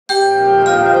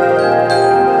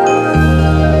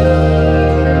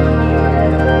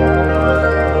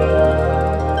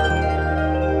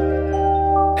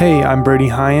Hey, I'm Brady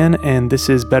Hyan, and this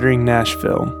is Bettering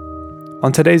Nashville.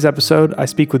 On today's episode, I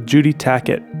speak with Judy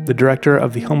Tackett, the director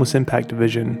of the Homeless Impact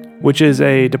Division, which is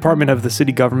a department of the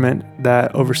city government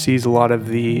that oversees a lot of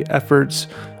the efforts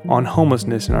on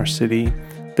homelessness in our city.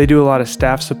 They do a lot of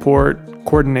staff support,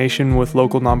 coordination with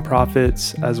local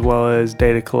nonprofits, as well as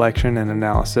data collection and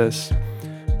analysis.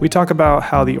 We talk about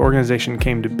how the organization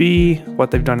came to be,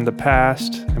 what they've done in the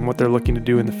past, and what they're looking to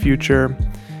do in the future,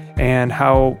 and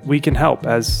how we can help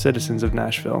as citizens of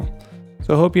Nashville.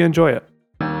 So I hope you enjoy it.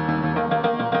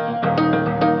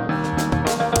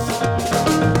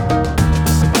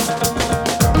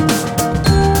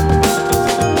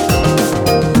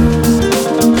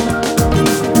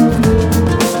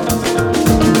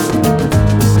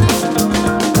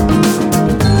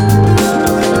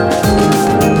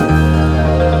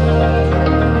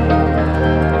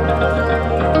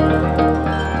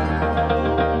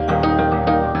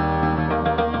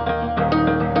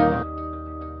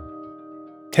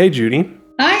 Hey, Judy.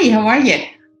 Hi, how are you?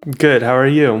 Good. How are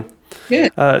you?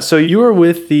 Good. So you are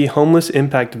with the Homeless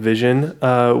Impact Division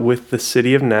with the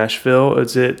City of Nashville.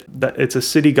 It's a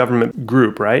city government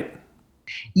group, right?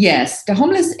 Yes, the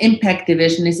Homeless Impact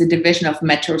Division is a division of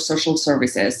Metro Social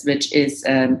Services, which is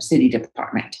a city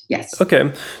department. Yes.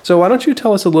 Okay. So why don't you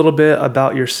tell us a little bit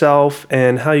about yourself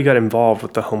and how you got involved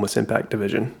with the Homeless Impact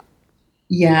Division?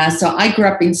 Yeah, so I grew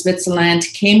up in Switzerland,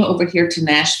 came over here to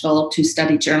Nashville to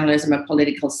study journalism and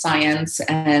political science,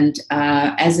 and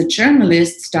as a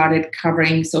journalist started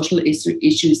covering social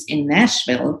issues in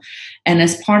Nashville. And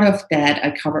as part of that,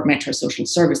 I covered Metro Social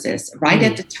Services right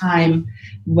at the time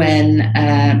when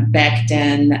back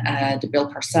then the Bill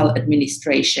Parcells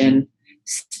administration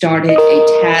started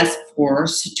a task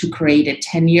force to create a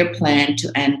 10-year plan to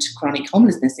end chronic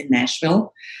homelessness in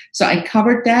Nashville. So I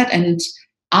covered that, and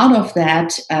out of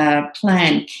that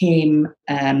plan came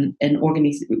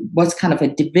was kind of a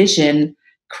division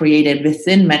created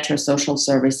within Metro Social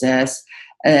Services,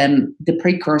 the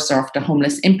precursor of the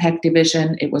Homeless Impact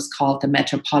Division. It was called the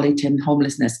Metropolitan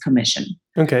Homelessness Commission.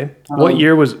 Okay. What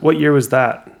year was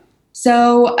that?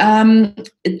 So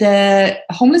the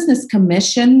Homelessness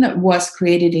Commission was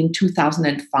created in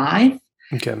 2005.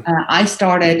 Okay. I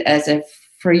started as a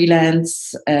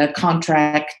freelance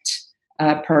contract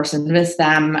person with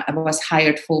them. I was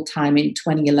hired full-time in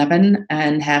 2011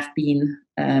 and have been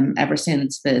ever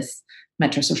since with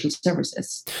Metro Social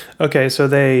Services. Okay, so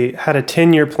they had a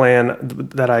 10-year plan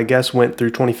that I guess went through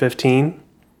 2015?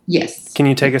 Yes. Can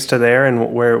you take us to there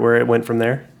and where it went from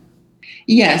there?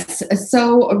 Yes.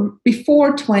 So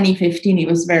before 2015, it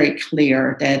was very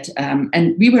clear that,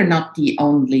 and we were not the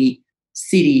only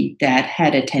city that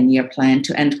had a 10-year plan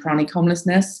to end chronic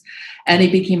homelessness. And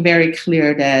it became very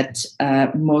clear that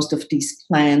most of these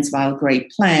plans, while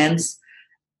great plans,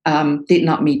 did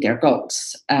not meet their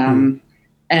goals.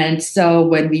 And so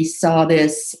when we saw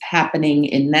this happening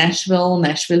in Nashville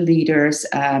leaders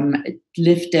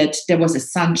there was a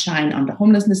sunshine on the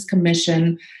Homelessness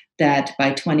Commission that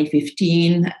by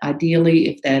 2015, ideally,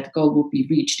 if that goal would be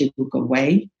reached, it would go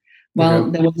away.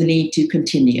 Well, there was a need to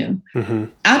continue.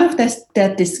 Out of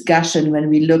that discussion, when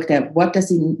we looked at what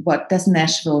does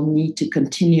Nashville need to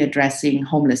continue addressing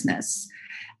homelessness,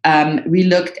 we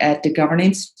looked at the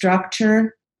governance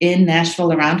structure in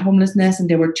Nashville around homelessness, and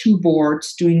there were two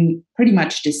boards doing pretty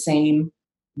much the same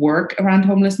work around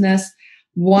homelessness.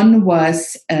 One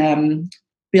was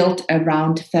built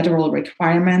around federal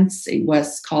requirements. It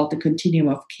was called the Continuum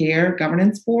of Care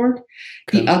Governance Board.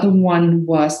 Okay. The other one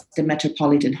was the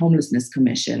Metropolitan Homelessness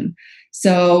Commission.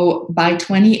 So by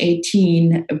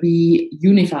 2018, we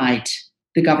unified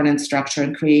the governance structure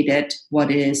and created what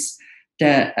is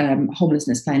the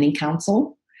Homelessness Planning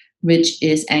Council, which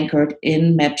is anchored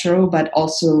in Metro, but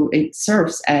also it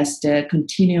serves as the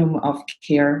Continuum of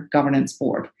Care Governance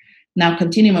Board. Now,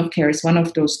 Continuum of Care is one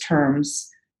of those terms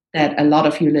that a lot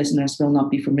of you listeners will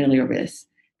not be familiar with.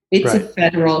 It's right. A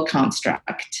federal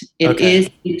construct.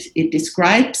 It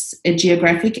describes a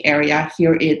geographic area.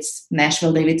 Here it's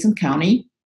Nashville-Davidson County.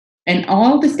 And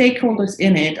all the stakeholders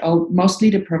in it, mostly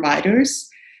the providers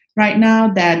right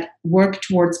now, that work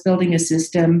towards building a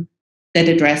system that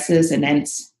addresses and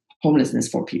ends homelessness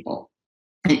for people.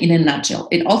 And in a nutshell,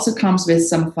 it also comes with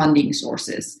some funding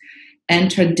sources.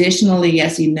 And traditionally,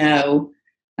 as you know,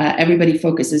 everybody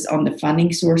focuses on the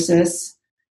funding sources,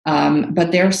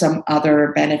 but there are some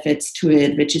other benefits to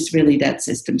it, which is really that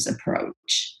systems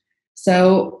approach.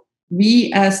 So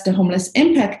we, as the Homeless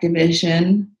Impact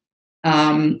Division,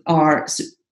 are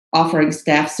offering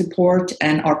staff support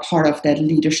and are part of that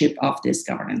leadership of this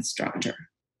governance structure.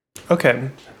 Okay.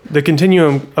 The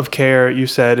continuum of care, you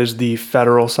said, is the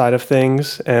federal side of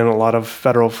things, and a lot of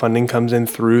federal funding comes in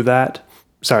through that.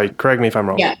 Sorry, correct me if I'm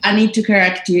wrong. Yeah, I need to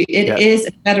correct you. It is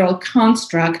a federal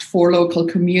construct for local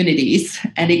communities,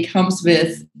 and it comes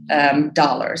with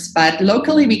dollars. But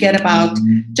locally, we get about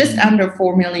just under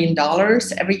 $4 million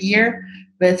every year.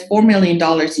 With $4 million,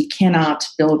 you cannot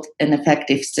build an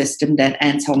effective system that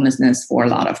ends homelessness for a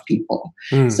lot of people.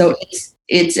 So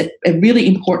it's a really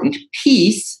important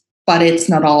piece, but it's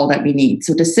not all that we need.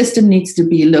 So the system needs to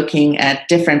be looking at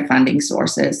different funding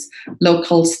sources,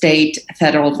 local, state,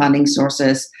 federal funding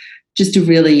sources, just to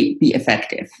really be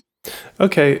effective.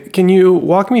 Okay. Can you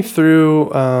walk me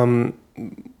through,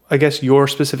 I guess, your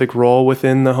specific role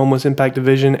within the Homeless Impact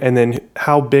Division, and then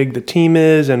how big the team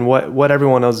is and what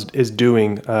everyone else is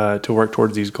doing to work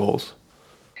towards these goals?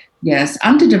 Yes,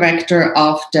 I'm the director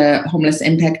of the Homeless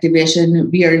Impact Division.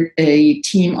 We are a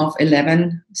team of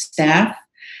 11 staff.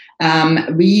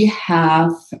 We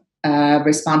have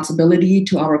responsibility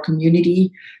to our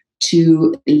community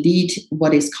to lead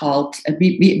what is called,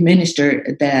 we administer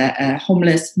the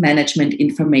Homeless Management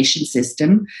Information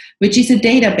System, which is a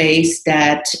database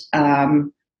that,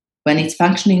 when it's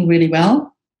functioning really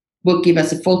well, will give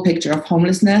us a full picture of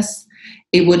homelessness.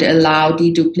 It would allow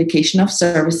deduplication of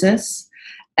services,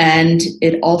 and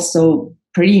it also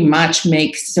pretty much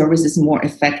makes services more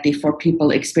effective for people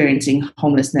experiencing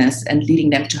homelessness and leading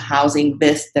them to housing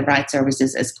with the right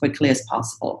services as quickly as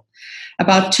possible.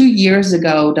 About 2 years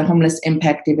ago, the Homeless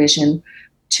Impact Division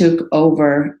took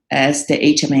over as the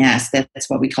HMIS. That's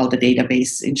what we call the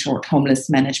database, in short, Homeless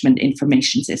Management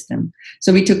Information System.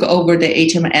 So we took over the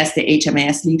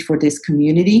HMIS lead for this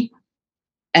community.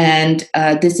 And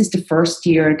this is the first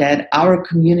year that our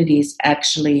community is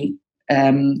actually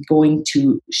going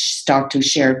to start to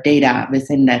share data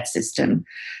within that system.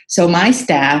 So my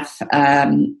staff,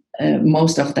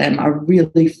 most of them are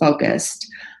really focused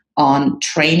on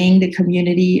training the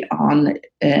community, on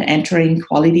entering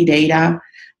quality data,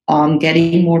 on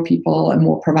getting more people and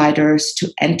more providers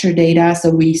to enter data, so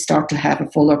we start to have a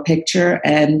fuller picture.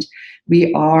 And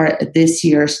we are this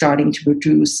year starting to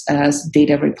produce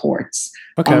data reports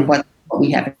on what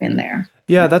we have in there.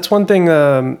 Yeah, that's one thing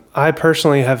I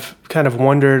personally have kind of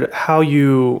wondered how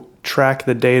you track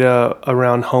the data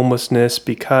around homelessness,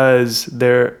 because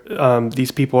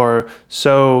these people are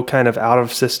so kind of out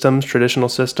of systems, traditional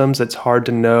systems. It's hard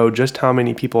to know just how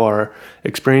many people are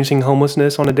experiencing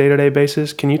homelessness on a day-to-day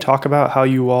basis. Can you talk about how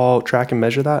you all track and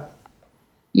measure that?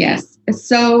 Yes.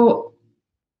 So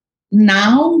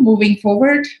now moving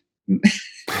forward,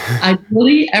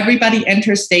 ideally everybody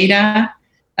enters data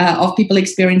of people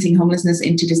experiencing homelessness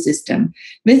into the system.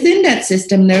 Within that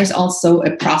system, there's also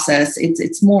a process.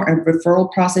 It's more a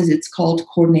referral process. It's called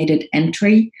coordinated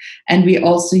entry. And we're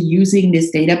also using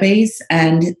this database.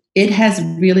 And it has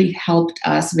really helped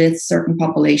us with certain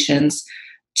populations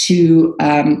to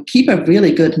keep a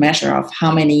really good measure of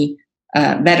how many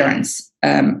veterans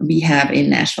we have in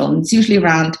Nashville. And it's usually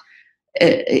around,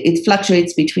 it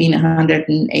fluctuates between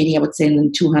 180, I would say,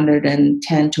 and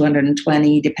 210,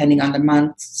 220, depending on the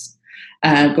months,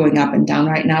 going up and down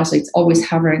right now. So it's always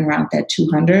hovering around that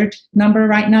 200 number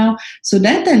right now. So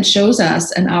that then shows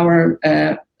us, and our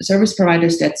service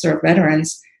providers that serve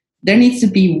veterans, there needs to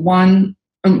be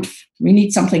we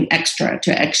need something extra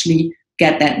to actually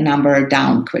get that number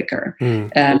down quicker.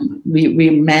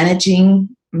 We're managing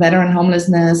veteran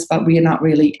homelessness, but we are not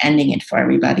really ending it for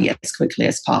everybody as quickly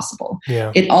as possible.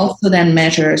 Yeah. It also then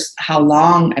measures how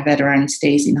long a veteran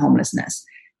stays in homelessness.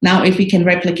 Now, if we can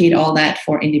replicate all that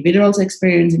for individuals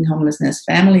experiencing homelessness,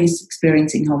 families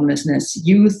experiencing homelessness,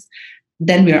 youth,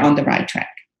 then we're on the right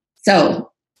track. So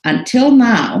until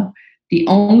now, the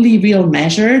only real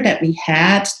measure that we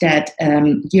had that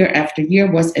year after year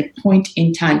was a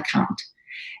point-in-time count.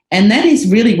 And that is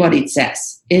really what it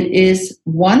says. It is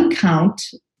one count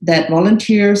that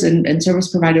volunteers and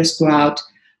service providers go out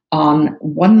on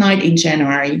one night in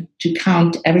January to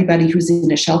count everybody who's in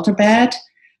a shelter bed,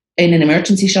 in an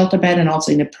emergency shelter bed, and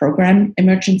also in a program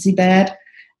emergency bed,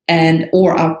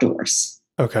 or outdoors.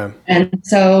 Okay. And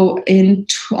so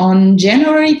on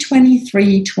January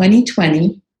 23,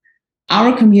 2020,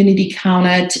 our community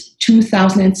counted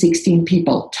 2,016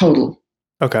 people total.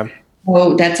 Okay.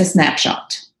 So that's a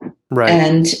snapshot. Right.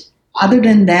 And other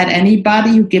than that, anybody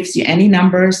who gives you any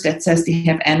numbers that says they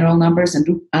have annual numbers and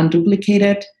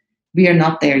unduplicated, we are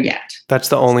not there yet. That's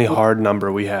the only hard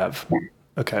number we have. Yeah.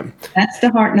 Okay. That's the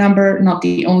hard number, not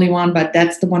the only one, but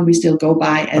that's the one we still go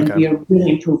by, and we are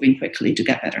really improving quickly to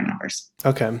get better numbers.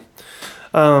 Okay.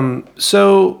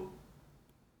 So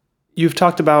you've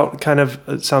talked about kind of,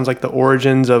 it sounds like the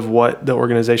origins of what the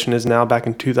organization is now back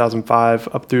in 2005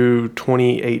 up through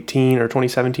 2018 or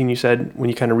 2017, you said, when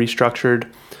you kind of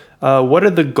restructured. What are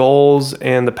the goals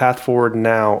and the path forward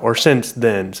now, or since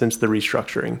then, since the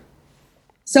restructuring?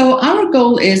 So our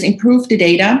goal is improve the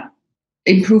data,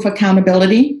 improve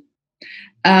accountability,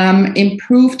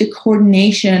 improve the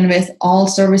coordination with all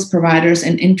service providers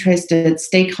and interested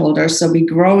stakeholders. So we're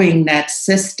growing that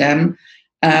system.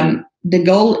 The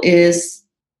goal is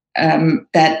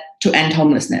that to end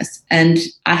homelessness. And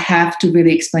I have to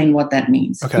really explain what that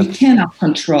means. Okay. We cannot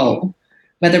control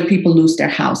whether people lose their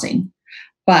housing.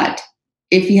 But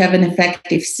if you have an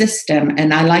effective system,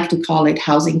 and I like to call it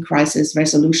housing crisis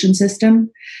resolution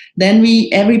system, then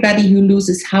everybody who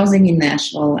loses housing in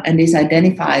Nashville and is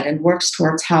identified and works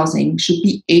towards housing should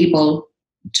be able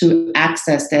to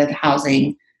access that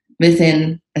housing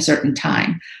within a certain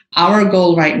time. Our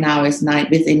goal right now is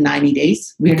within 90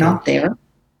 days. We're not there.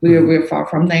 We're far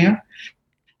from there.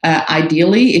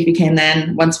 Ideally, if we can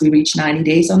then, once we reach 90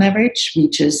 days on average, we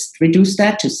just reduce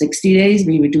that to 60 days,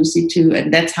 we reduce it to,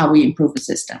 and that's how we improve the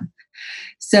system.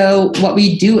 So what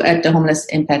we do at the Homeless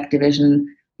Impact Division,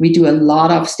 we do a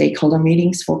lot of stakeholder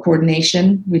meetings for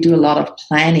coordination. We do a lot of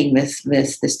planning with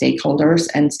the stakeholders,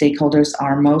 and stakeholders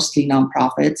are mostly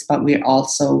nonprofits, but we're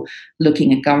also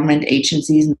looking at government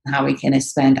agencies and how we can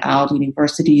expand out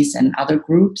universities and other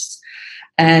groups.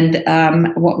 And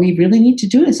what we really need to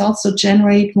do is also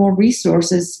generate more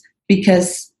resources,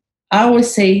 because I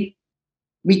always say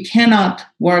we cannot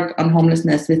work on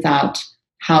homelessness without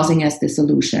housing as the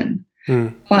solution.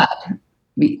 But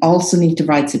we also need to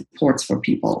provide supports for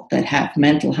people that have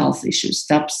mental health issues,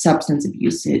 substance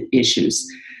abuse issues,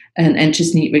 and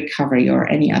just need recovery or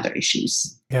any other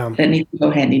issues that need to go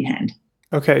hand in hand.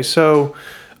 Okay, so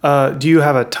do you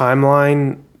have a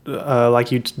timeline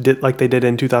like they did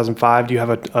in 2005? Do you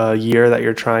have a year that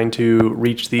you're trying to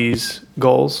reach these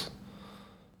goals?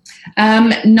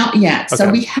 Not yet. Okay. So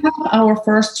we have our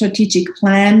first strategic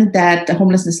plan that the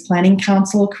Homelessness Planning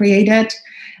Council created.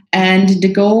 And the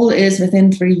goal is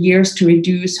within 3 years to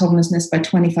reduce homelessness by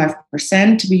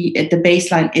 25%. The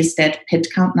baseline is that PIT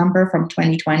count number from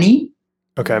 2020.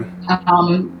 Okay.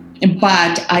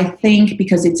 But I think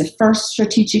because it's a first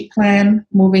strategic plan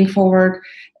moving forward,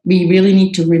 we really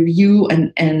need to review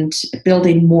and build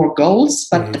in more goals.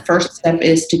 But the first step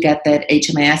is to get that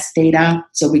HMIS data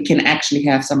so we can actually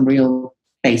have some real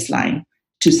baseline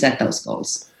to set those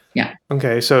goals. Yeah.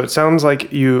 Okay, so it sounds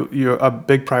like you're a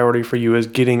big priority for you is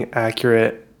getting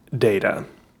accurate data.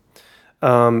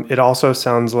 It also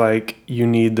sounds like you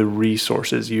need the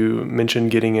resources. You mentioned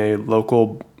getting a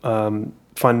local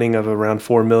funding of around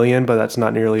 $4 million, but that's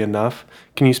not nearly enough.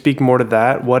 Can you speak more to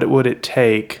that? What would it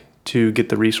take to get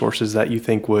the resources that you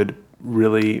think would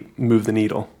really move the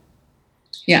needle?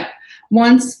 Yeah.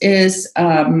 Once is,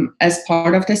 as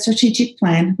part of the strategic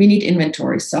plan, we need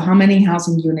inventories. So how many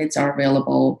housing units are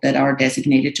available that are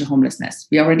designated to homelessness?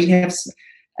 We already have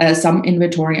some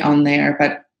inventory on there,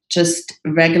 but just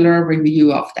regular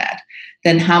review of that.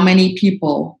 Then how many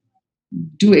people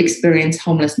do experience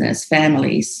homelessness?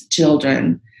 Families,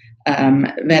 children,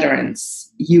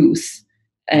 veterans, youth,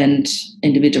 and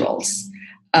individuals.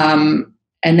 And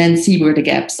then see where the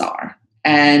gaps are.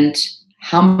 And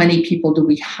how many people do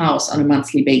we house on a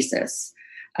monthly basis?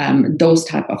 Those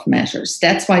type of measures.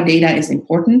 That's why data is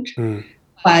important,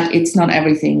 but it's not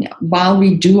everything. While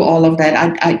we do all of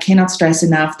that, I cannot stress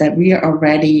enough that we are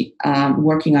already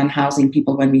working on housing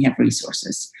people when we have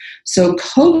resources. So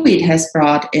COVID has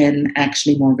brought in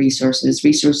actually more resources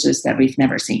that we've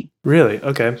never seen. Really?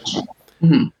 Okay.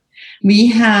 Mm-hmm. We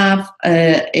have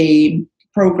a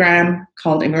program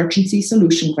called Emergency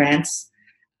Solution Grants.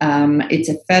 It's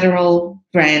a federal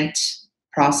grant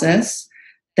process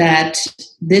that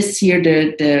this year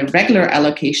the regular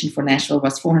allocation for Nashville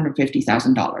was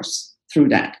 $450,000 through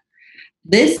that.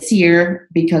 This year,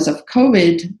 because of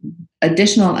COVID,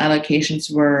 additional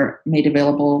allocations were made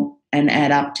available and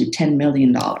add up to $10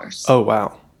 million. Oh,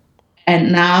 wow.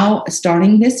 And now,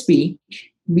 starting this week,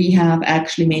 we have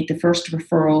actually made the first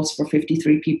referrals for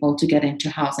 53 people to get into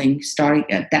housing.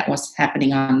 That was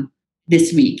happening on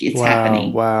this week. It's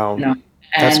happening. Wow. You know?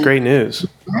 That's great news.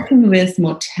 Working with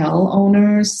motel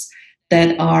owners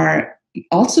that are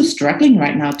also struggling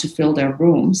right now to fill their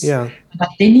rooms. Yeah. But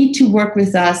they need to work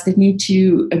with us. They need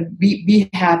to, we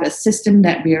have a system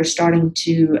that we are starting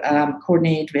to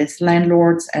coordinate with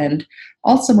landlords and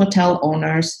also motel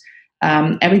owners.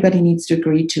 Everybody needs to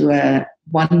agree to a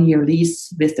 1-year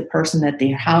lease with the person that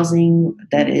they're housing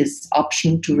that is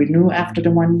option to renew after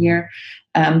the 1 year.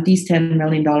 These $10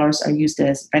 million are used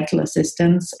as rental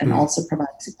assistance and also provide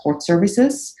support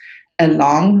services.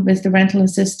 along with the rental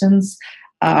assistance,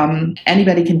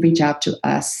 anybody can reach out to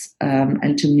us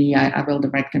and to me. I will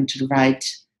direct them to the right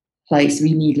place.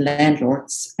 We need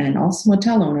landlords and also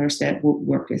hotel owners that will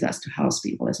work with us to house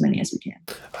people, as many as we can.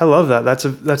 I love that.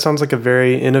 That sounds like a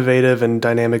very innovative and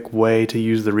dynamic way to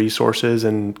use the resources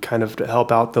and kind of to help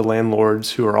out the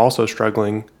landlords who are also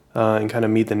struggling and kind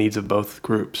of meet the needs of both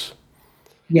groups.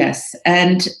 Yes.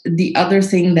 And the other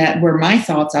thing where my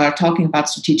thoughts are talking about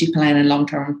strategic plan and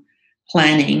long-term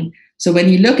planning. So when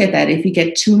you look at that, if you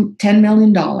get $10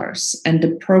 million and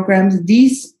the programs,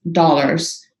 these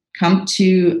dollars come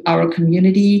to our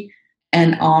community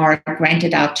and are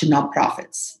granted out to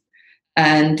nonprofits.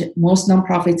 And most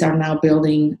nonprofits are now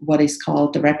building what is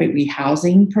called the Rapid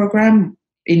Rehousing Program.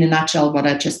 In a nutshell, what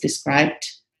I just described,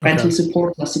 rental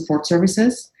support or support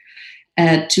services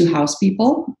to house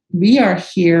people. We are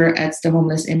here at the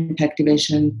Homeless Impact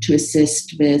Division to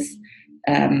assist with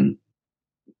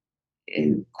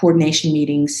coordination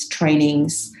meetings,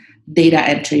 trainings, data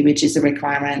entry, which is a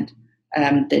requirement,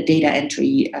 the data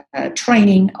entry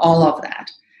training, all of that.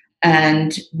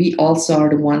 And we also are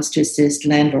the ones to assist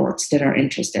landlords that are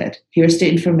interested. Here's the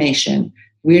information.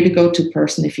 We're the go-to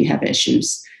person if you have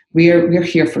issues. We're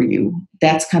here for you.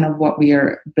 That's kind of what we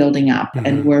are building up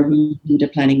and where we do the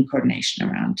planning coordination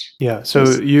around. Yeah. So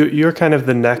you're kind of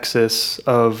the nexus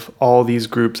of all these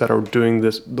groups that are doing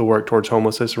the work towards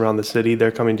homelessness around the city.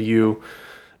 They're coming to you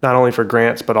not only for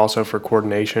grants, but also for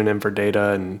coordination and for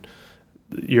data. And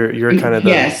you're kind of the...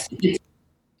 Yes.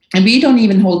 And we don't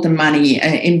even hold the money.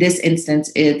 In this instance,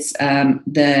 it's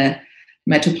the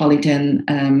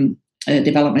Metropolitan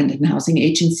Development and Housing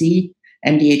Agency,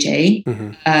 MDHA.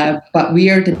 But we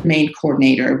are the main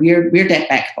coordinator. We're that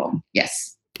backbone.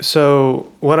 Yes. So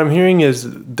what I'm hearing is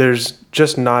there's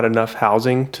just not enough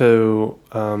housing to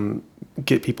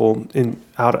get people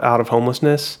out of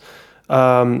homelessness.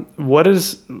 Are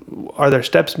there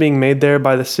steps being made there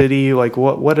by the city? Like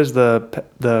what is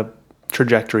the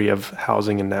trajectory of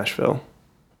housing in Nashville?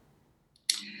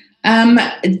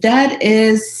 That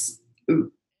is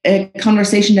a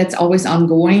conversation that's always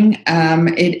ongoing.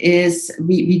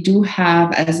 We do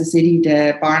have, as a city,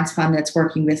 the Barnes Fund that's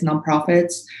working with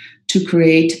nonprofits to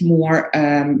create more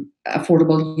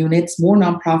affordable units. More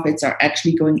nonprofits are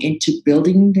actually going into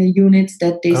building the units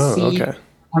that they see are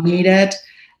needed.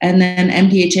 And then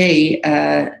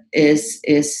MDHA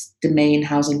is the main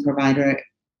housing provider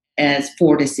as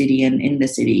for the city and in the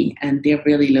city, and they're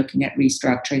really looking at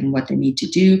restructuring what they need to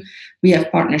do. We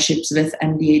have partnerships with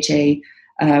MDHA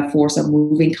for some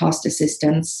moving cost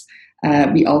assistance.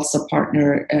 We also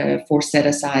partner for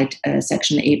set-aside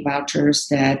Section 8 vouchers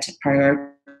that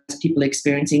prioritize people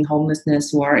experiencing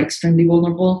homelessness who are extremely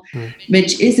vulnerable,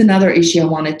 which is another issue I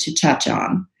wanted to touch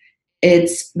on.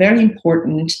 It's very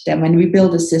important that when we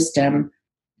build a system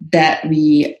that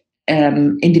we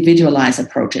individualize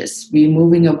approaches. We're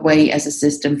moving away as a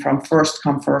system from first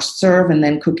come, first serve, and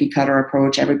then cookie cutter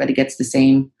approach. Everybody gets the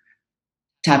same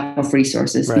type of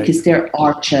resources because there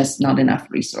are just not enough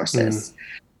resources.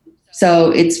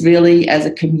 So it's really as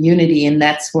a community, and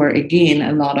that's where, again,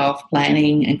 a lot of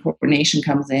planning and coordination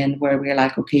comes in, where we're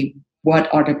like, okay,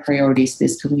 what are the priorities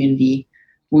this community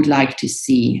would like to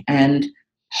see? And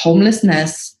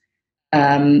homelessness,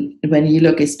 when you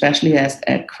look especially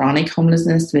at chronic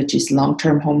homelessness, which is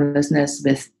long-term homelessness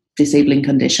with disabling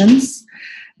conditions,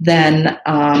 then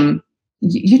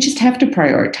you just have to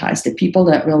prioritize the people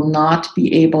that will not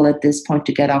be able at this point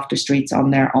to get off the streets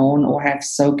on their own or have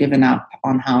so given up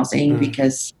on housing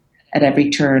because at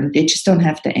every turn they just don't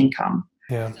have the income.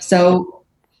 Yeah. So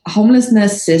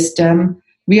homelessness system,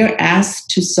 we are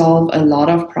asked to solve a lot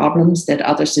of problems that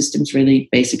other systems really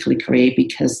basically create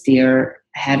because they're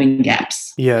having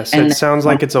gaps. Yes, it sounds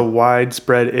like it's a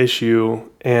widespread issue,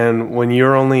 and when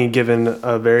you're only given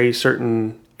a very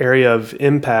certain area of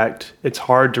impact, it's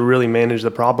hard to really manage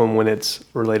the problem when it's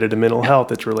related to mental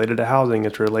health, it's related to housing,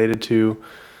 it's related to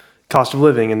cost of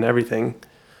living and everything.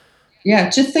 Yeah,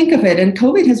 just think of it. And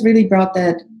COVID has really brought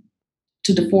that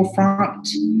to the forefront,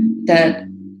 that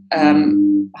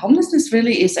homelessness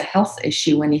really is a health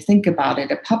issue when you think about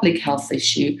it, a public health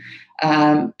issue.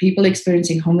 People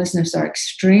experiencing homelessness are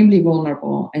extremely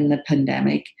vulnerable in the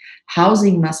pandemic.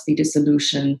 Housing must be the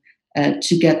solution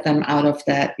to get them out of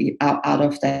the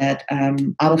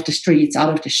streets,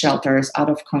 out of the shelters, out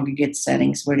of congregate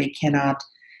settings where they cannot.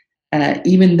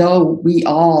 Even though we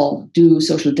all do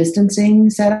social distancing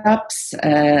setups,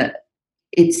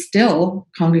 it's still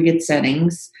congregate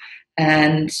settings,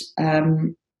 and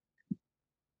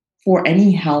for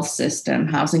any health system,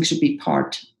 housing should be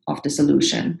part of the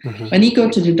solution. When you go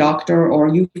to the doctor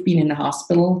or you've been in the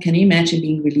hospital, can you imagine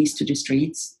being released to the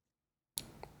streets?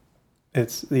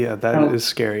 That is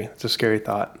scary. It's a scary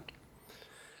thought.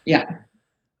 Yeah.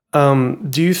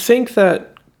 Do you think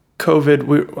that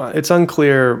COVID, it's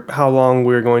unclear how long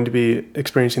we're going to be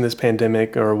experiencing this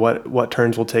pandemic or what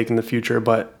turns will take in the future,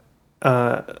 but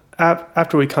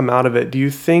after we come out of it, do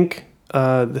you think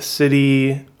the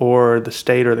city or the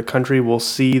state or the country will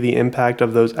see the impact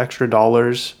of those extra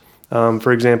dollars?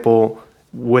 For example,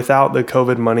 without the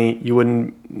COVID money, you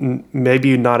wouldn't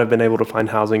maybe not have been able to find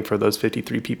housing for those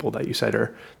 53 people that you said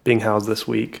are being housed this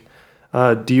week.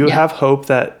 Do you have hope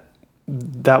that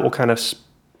will kind of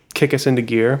kick us into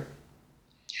gear?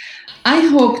 I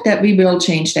hope that we will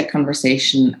change that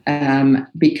conversation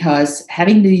because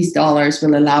having these dollars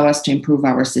will allow us to improve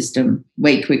our system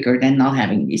way quicker than not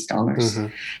having these dollars. Mm-hmm.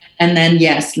 And then,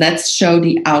 yes, let's show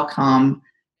the outcome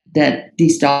that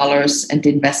these dollars and the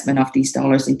investment of these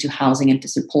dollars into housing and to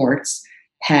supports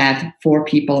have for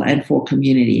people and for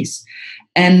communities.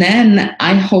 And then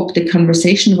I hope the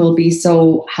conversation will be,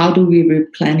 so how do we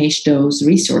replenish those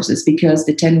resources? Because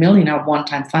the 10 million are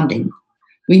one-time funding.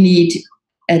 We need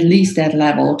at least that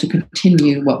level to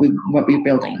continue what we're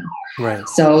building. Right.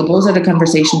 So those are the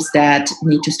conversations that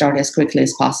need to start as quickly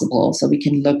as possible so we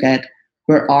can look at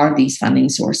where are these funding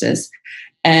sources.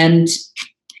 And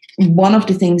one of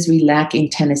the things we lack in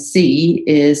Tennessee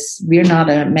is we're not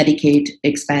a Medicaid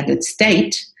expanded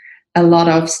state. A lot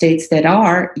of states that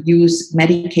are use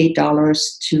Medicaid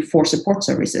dollars for support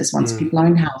services once people are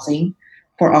in housing,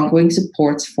 for ongoing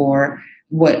supports, for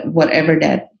whatever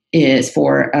that is,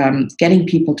 for getting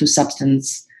people to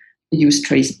substance use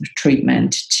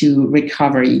treatment, to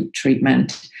recovery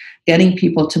treatment, getting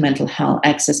people to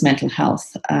access mental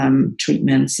health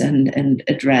treatments and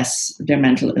address their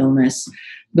mental illness.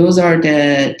 Those are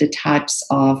the types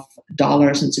of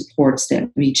dollars and supports that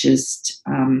we just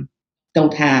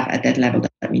don't have at that level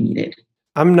that we needed.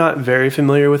 I'm not very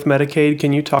familiar with Medicaid.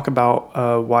 Can you talk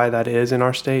about why that is in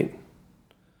our state?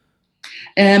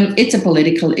 It's a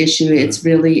political issue. It's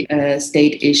really a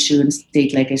state issue, and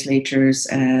state legislatures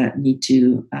need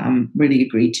to really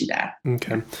agree to that.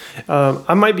 Okay.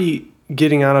 I might be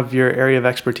getting out of your area of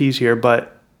expertise here,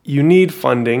 but you need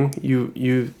funding.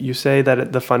 You say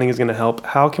that the funding is going to help.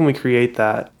 How can we create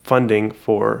that funding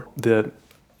for the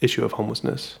issue of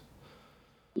homelessness?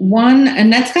 One,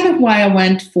 and that's kind of why I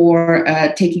went for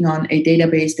taking on a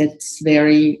database that's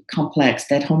very complex,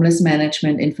 that homeless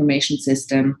management information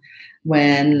system.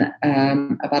 When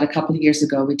about a couple of years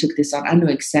ago we took this on, I knew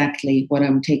exactly what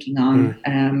I'm taking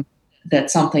on.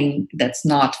 That's something that's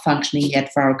not functioning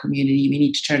yet for our community. We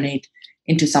need to turn it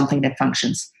into something that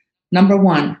functions. Number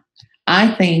one, I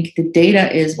think the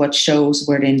data is what shows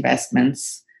where the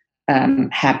investments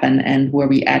happen and where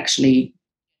we actually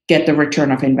get the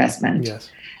return of investment. Yes.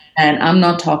 And I'm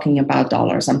not talking about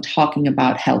dollars. I'm talking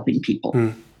about helping people.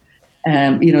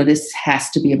 This has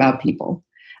to be about people.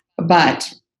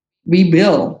 But we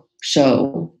will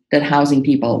show that housing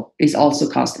people is also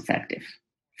cost effective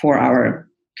for our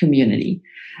community,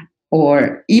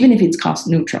 or even if it's cost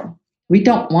neutral. We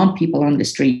don't want people on the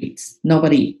streets.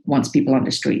 Nobody wants people on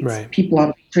the streets. Right. People on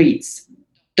the streets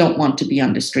don't want to be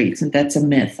on the streets, and that's a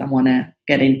myth I want to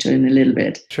get into in a little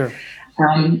bit. Sure.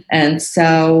 And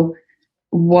so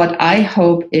what I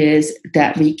hope is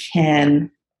that we can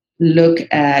look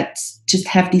at, just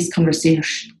have these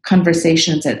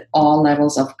conversations at all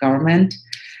levels of government.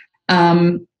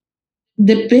 The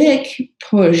big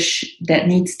push that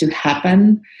needs to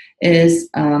happen is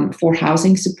for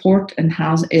housing support and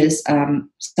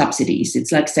subsidies.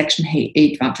 It's like Section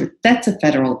 8 voucher. That's a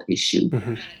federal issue.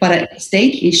 Mm-hmm. But a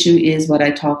state issue is what I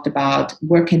talked about.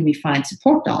 Where can we find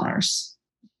support dollars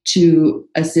to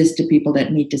assist the people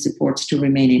that need the supports to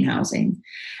remain in housing?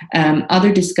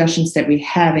 Other discussions that we're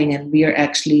having, and we are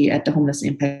actually at the Homeless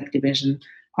Impact Division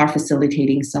are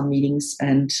facilitating some meetings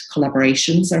and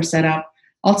collaborations are set up,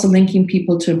 also linking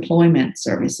people to employment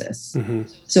services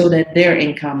so that their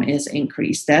income is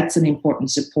increased. That's an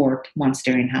important support once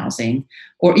they're in housing,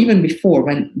 or even before,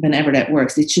 whenever that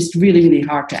works. It's just really, really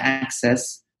hard to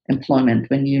access employment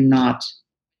when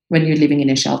you're living in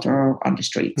a shelter or on the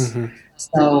streets.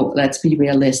 So let's be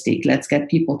realistic. Let's get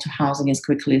people to housing as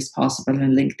quickly as possible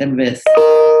and link them with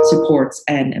supports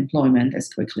and employment as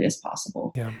quickly as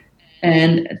possible. Yeah.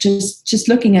 And just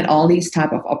looking at all these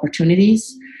type of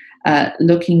opportunities,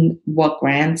 looking what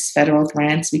federal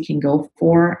grants we can go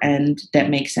for, and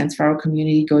that makes sense for our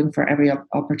community, going for every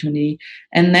opportunity.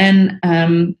 And then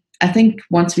I think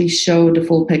once we show the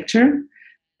full picture,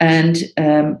 and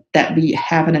that we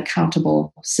have an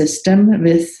accountable system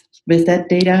with that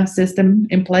data system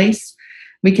in place,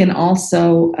 we can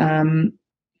also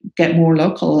get more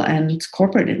local and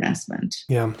corporate investment.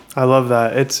 Yeah, I love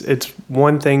that. It's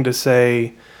one thing to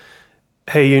say,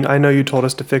 hey, I know you told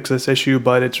us to fix this issue,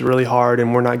 but it's really hard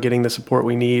and we're not getting the support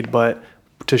we need. But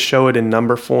to show it in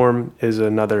number form is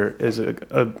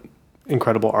a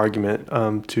incredible argument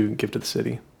to give to the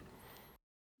city.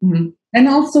 Mm-hmm. And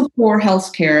also for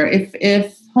healthcare,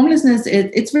 if homelessness,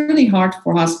 it's really hard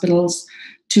for hospitals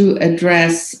to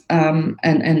address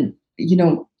and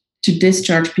to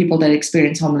discharge people that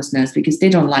experience homelessness because they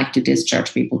don't like to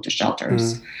discharge people to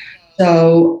shelters.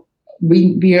 So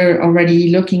we are already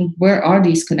looking, where are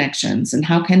these connections and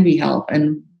how can we help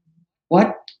and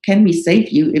what can we save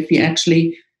you if you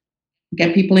actually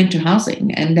get people into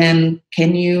housing, and then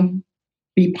can you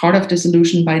be part of the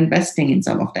solution by investing in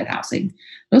some of that housing?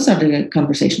 Those are the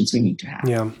conversations we need to have.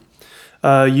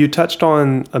 Yeah. You touched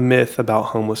on a myth about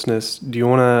homelessness. Do you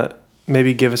want to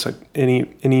maybe give us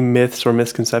any myths or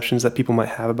misconceptions that people might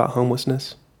have about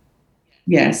homelessness?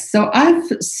 Yes. So I've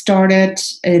started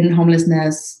in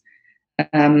homelessness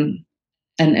and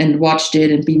watched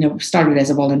it and started as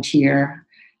a volunteer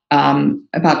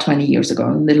about 20 years ago,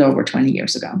 a little over 20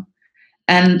 years ago.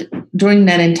 And during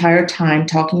that entire time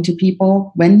talking to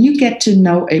people, when you get to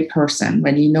know a person,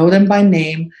 when you know them by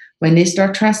name, when they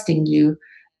start trusting you,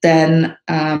 then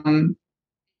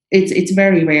it's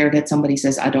very rare that somebody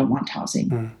says, I don't want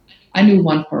housing. I knew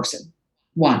one person.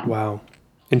 One. Wow.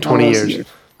 In 20 years.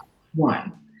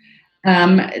 One.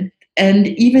 And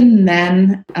even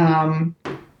then, there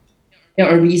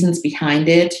are reasons behind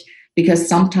it, because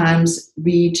sometimes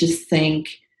we just think,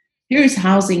 here's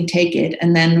housing, take it.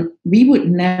 And then we would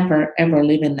never, ever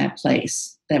live in that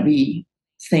place that we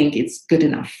think it's good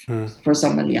enough for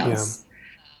somebody else.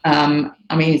 Yeah.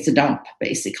 It's a dump,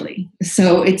 basically.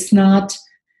 So it's not,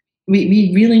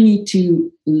 we really need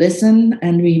to listen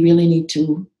and we really need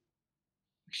to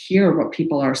hear what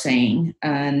people are saying.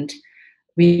 And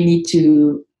we need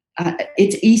to,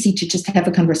 it's easy to just have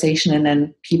a conversation and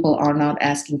then people are not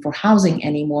asking for housing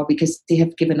anymore because they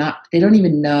have given up. They don't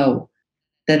even know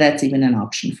that that's even an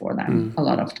option for them a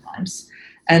lot of times.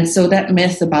 And so that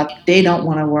myth about they don't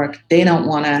want to work, they don't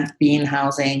want to be in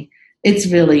housing, it's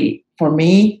really, for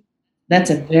me,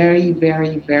 that's a very,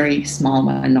 very, very small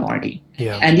minority.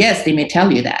 Yeah. And yes, they may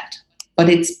tell you that, but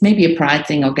it's maybe a pride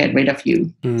thing or get rid of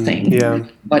you thing. Yeah.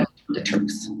 But the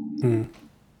truth.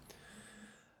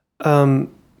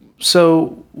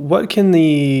 So what can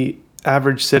the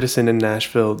average citizen in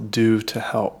Nashville do to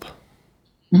help?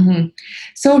 Mm-hmm.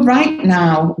 So right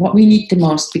now, what we need the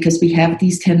most, because we have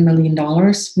these $10 million,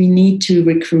 we need to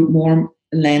recruit more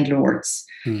landlords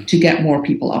to get more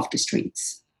people off the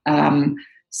streets.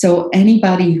 So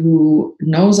anybody who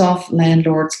knows of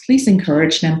landlords, please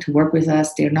encourage them to work with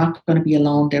us. They're not going to be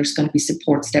alone. There's going to be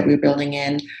supports that we're building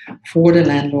in for the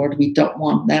landlord. We don't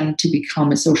want them to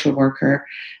become a social worker.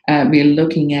 We're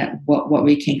looking at what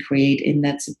we can create in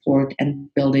that support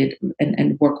and build it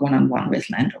and work one-on-one with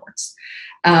landlords.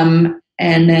 And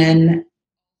then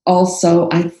also,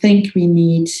 I think we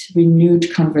need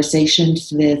renewed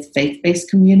conversations with faith-based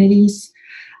communities.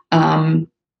 There are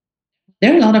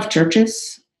a lot of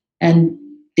churches and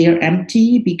they're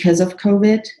empty because of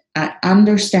COVID. I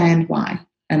understand why.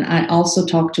 And I also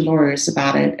talk to lawyers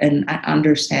about it and I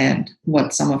understand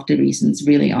what some of the reasons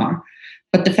really are.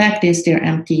 But the fact is they're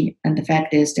empty, and the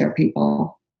fact is there are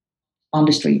people on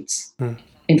the streets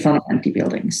in front of empty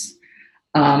buildings.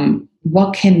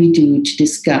 What can we do to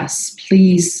discuss?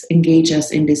 Please engage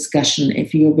us in discussion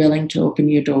if you're willing to open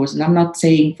your doors. And I'm not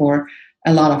saying for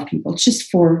a lot of people, just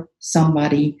for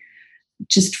somebody,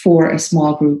 just for a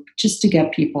small group, just to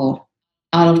get people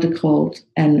out of the cold.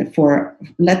 And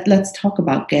let's talk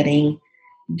about getting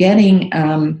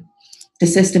the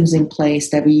systems in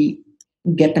place that we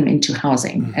get them into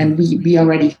housing. And we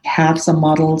already have some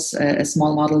models, a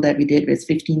small model that we did with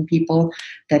 15 people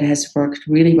that has worked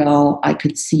really well. I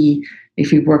could see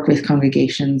if we work with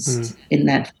congregations in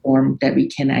that form that we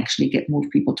can actually move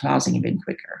people to housing even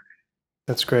quicker.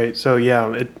 That's great. So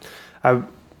yeah,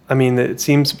 it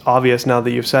seems obvious now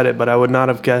that you've said it, but I would not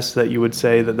have guessed that you would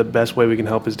say that the best way we can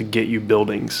help is to get you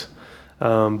buildings.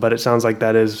 But it sounds like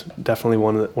that is definitely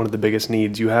one of the biggest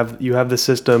needs. You have the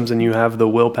systems and you have the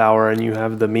willpower and you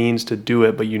have the means to do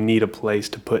it, but you need a place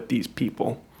to put these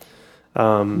people.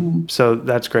 So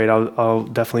that's great. I'll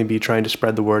definitely be trying to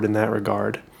spread the word in that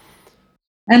regard.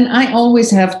 And I always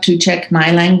have to check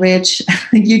my language. I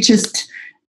think you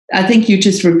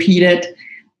just repeat it.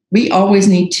 We always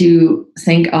need to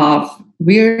think of,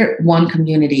 we're one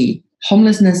community.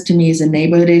 Homelessness to me is a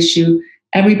neighborhood issue.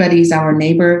 Everybody's our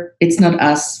neighbor. It's not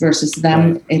us versus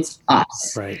them. Right. It's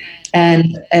us. Right.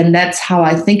 And that's how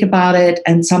I think about it.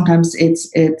 And sometimes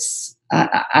it's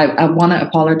I want to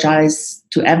apologize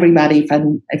to everybody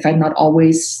if I not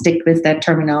always stick with that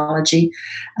terminology,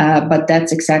 but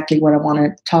that's exactly what I want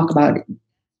to talk about.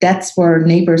 That's where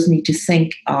neighbors need to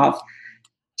think of.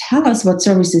 Tell us what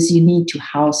services you need to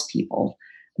house people,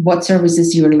 what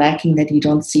services you're lacking that you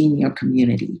don't see in your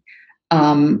community.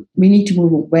 We need to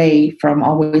move away from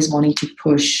always wanting to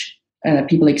push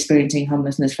people experiencing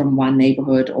homelessness from one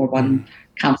neighborhood or one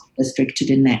council district to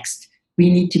the next. We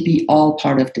need to be all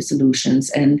part of the solutions,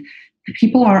 and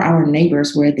people are our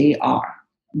neighbors where they are,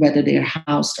 whether they're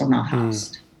housed or not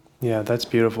housed. Yeah, that's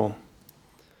beautiful.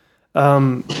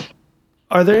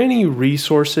 Are there any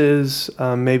resources,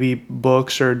 maybe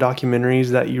books or documentaries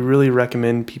that you really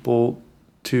recommend people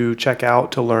to check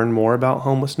out to learn more about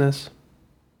homelessness?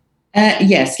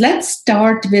 Yes, let's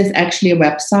start with actually a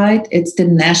website. It's the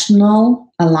National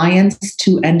Alliance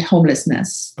to End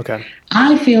Homelessness. Okay.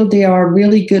 I feel they are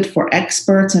really good for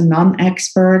experts and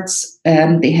non-experts.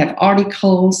 They have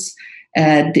articles.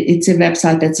 It's a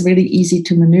website that's really easy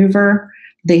to maneuver.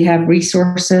 They have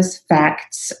resources,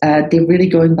 facts. They're really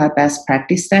going by best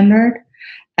practice standard.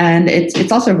 And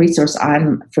it's also a resource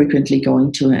I'm frequently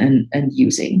going to and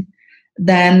using.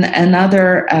 Then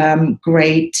another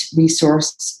great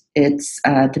resource, it's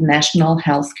the National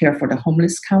Healthcare for the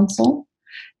Homeless Council.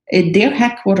 They're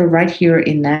headquartered right here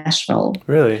in Nashville.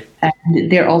 Really?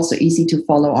 And they're also easy to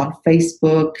follow on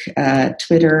Facebook,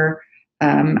 Twitter.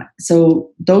 So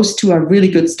those two are really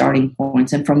good starting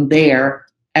points. And from there,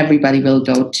 everybody will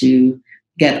go to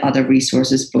get other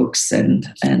resources, books, and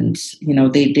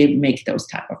they make those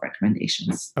type of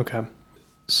recommendations. Okay.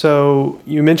 So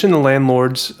you mentioned the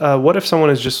landlords. What if someone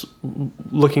is just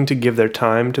looking to give their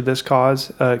time to this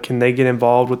cause? Can they get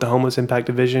involved with the Homeless Impact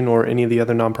Division or any of the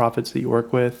other nonprofits that you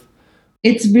work with?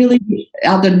 It's really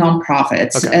other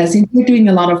nonprofits. Okay. Since we're doing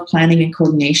a lot of planning and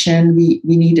coordination, we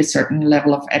need a certain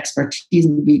level of expertise,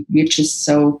 and we're just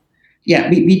so,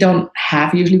 we don't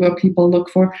have usually what people look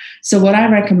for. So what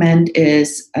I recommend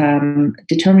is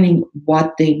determining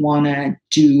what they want to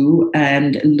do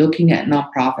and looking at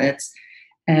nonprofits.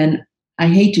 And I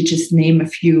hate to just name a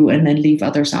few and then leave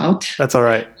others out. That's all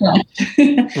right.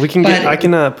 We can I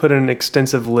can put an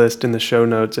extensive list in the show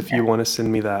notes if you want to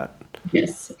send me that.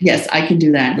 Yes, I can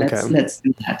do that. Let's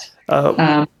do that.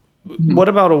 What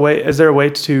about is there a way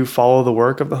to follow the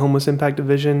work of the Homeless Impact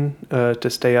Division to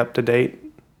stay up to date?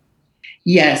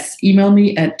 Yes, email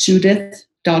me at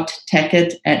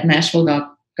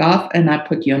judith.tackett@nashville.gov, and I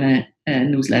put you on a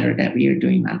newsletter that we are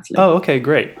doing monthly. Oh, okay,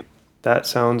 great. That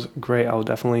sounds great. I'll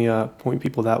definitely point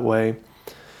people that way.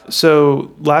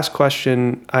 So last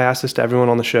question, I ask this to everyone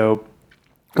on the show,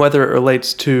 whether it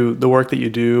relates to the work that you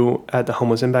do at the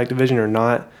Homeless Impact Division or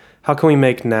not, how can we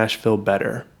make Nashville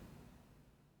better?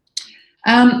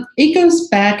 It goes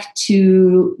back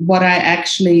to what I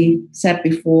actually said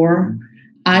before.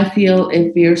 I feel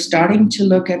if we're starting to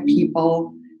look at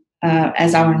people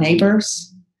as our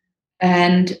neighbors,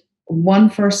 and one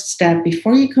first step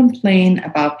before you complain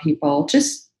about people,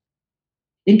 just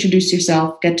introduce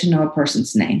yourself, get to know a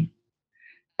person's name.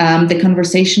 The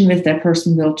conversation with that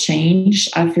person will change.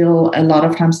 I feel a lot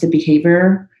of times the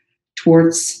behavior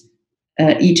towards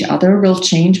each other will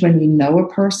change when we know a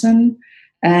person.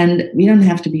 And we don't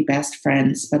have to be best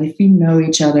friends, but if we know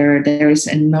each other,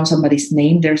 and know somebody's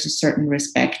name, there's a certain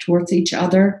respect towards each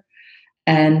other.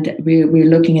 And we're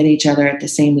looking at each other at the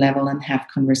same level and have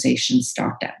conversations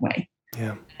start that way.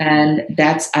 Yeah. And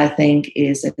that's, I think,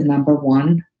 is the number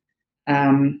one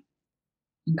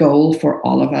goal for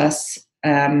all of us.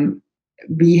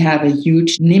 We have a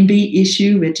huge NIMBY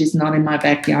issue, which is not in my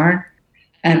backyard.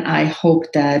 And I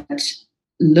hope that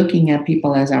looking at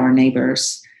people as our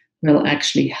neighbors will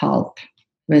actually help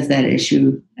with that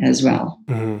issue as well.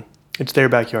 Mm-hmm. It's their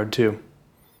backyard too.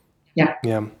 Yeah.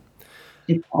 Yeah.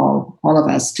 It's all of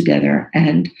us together,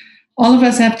 and all of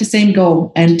us have the same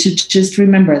goal. And to just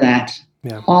remember that,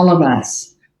 all of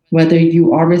us, whether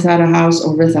you are without a house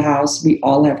or with a house, we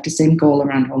all have the same goal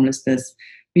around homelessness.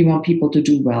 We want people to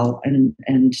do well and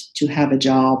to have a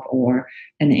job or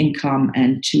an income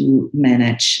and to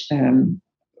manage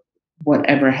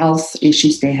whatever health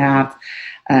issues they have,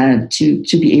 to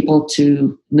be able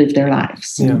to live their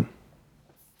lives and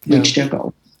reach their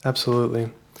goal.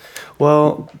 Absolutely.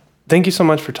 Well, thank you so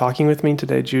much for talking with me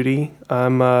today, Judy.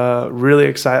 I'm really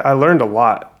excited. I learned a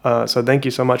lot. So thank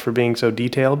you so much for being so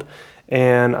detailed.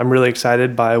 And I'm really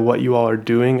excited by what you all are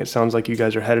doing. It sounds like you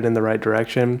guys are headed in the right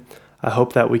direction. I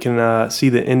hope that we can see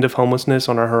the end of homelessness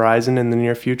on our horizon in the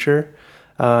near future.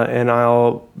 And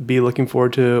I'll be looking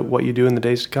forward to what you do in the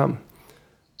days to come.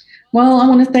 Well, I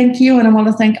want to thank you, and I want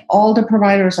to thank all the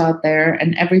providers out there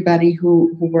and everybody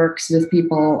who works with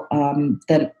people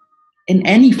that in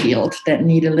any field that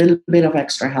need a little bit of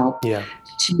extra help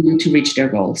to reach their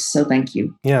goals. So thank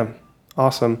you. Yeah.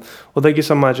 Awesome. Well, thank you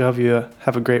so much. I hope you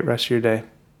have a great rest of your day.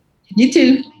 You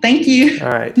too. Thank you. All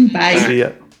right. Bye. See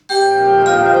ya.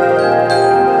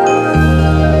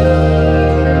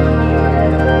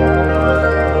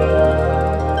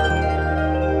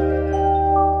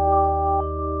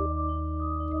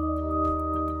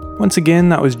 Once again,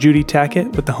 that was Judy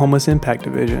Tackett with the Homeless Impact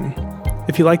Division.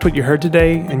 If you liked what you heard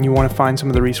today and you want to find some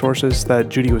of the resources that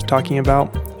Judy was talking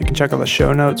about, you can check out the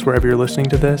show notes wherever you're listening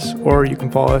to this, or you can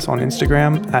follow us on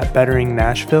Instagram at Bettering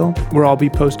Nashville, where I'll be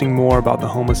posting more about the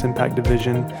Homeless Impact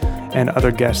Division and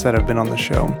other guests that have been on the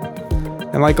show.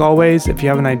 And like always, if you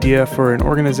have an idea for an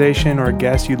organization or a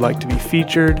guest you'd like to be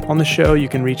featured on the show, you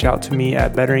can reach out to me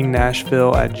at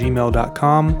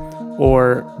betteringnashville@gmail.com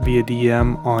or via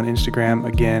DM on Instagram,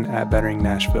 again at Bettering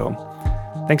Nashville.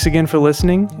 Thanks again for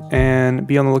listening, and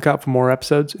be on the lookout for more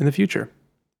episodes in the future.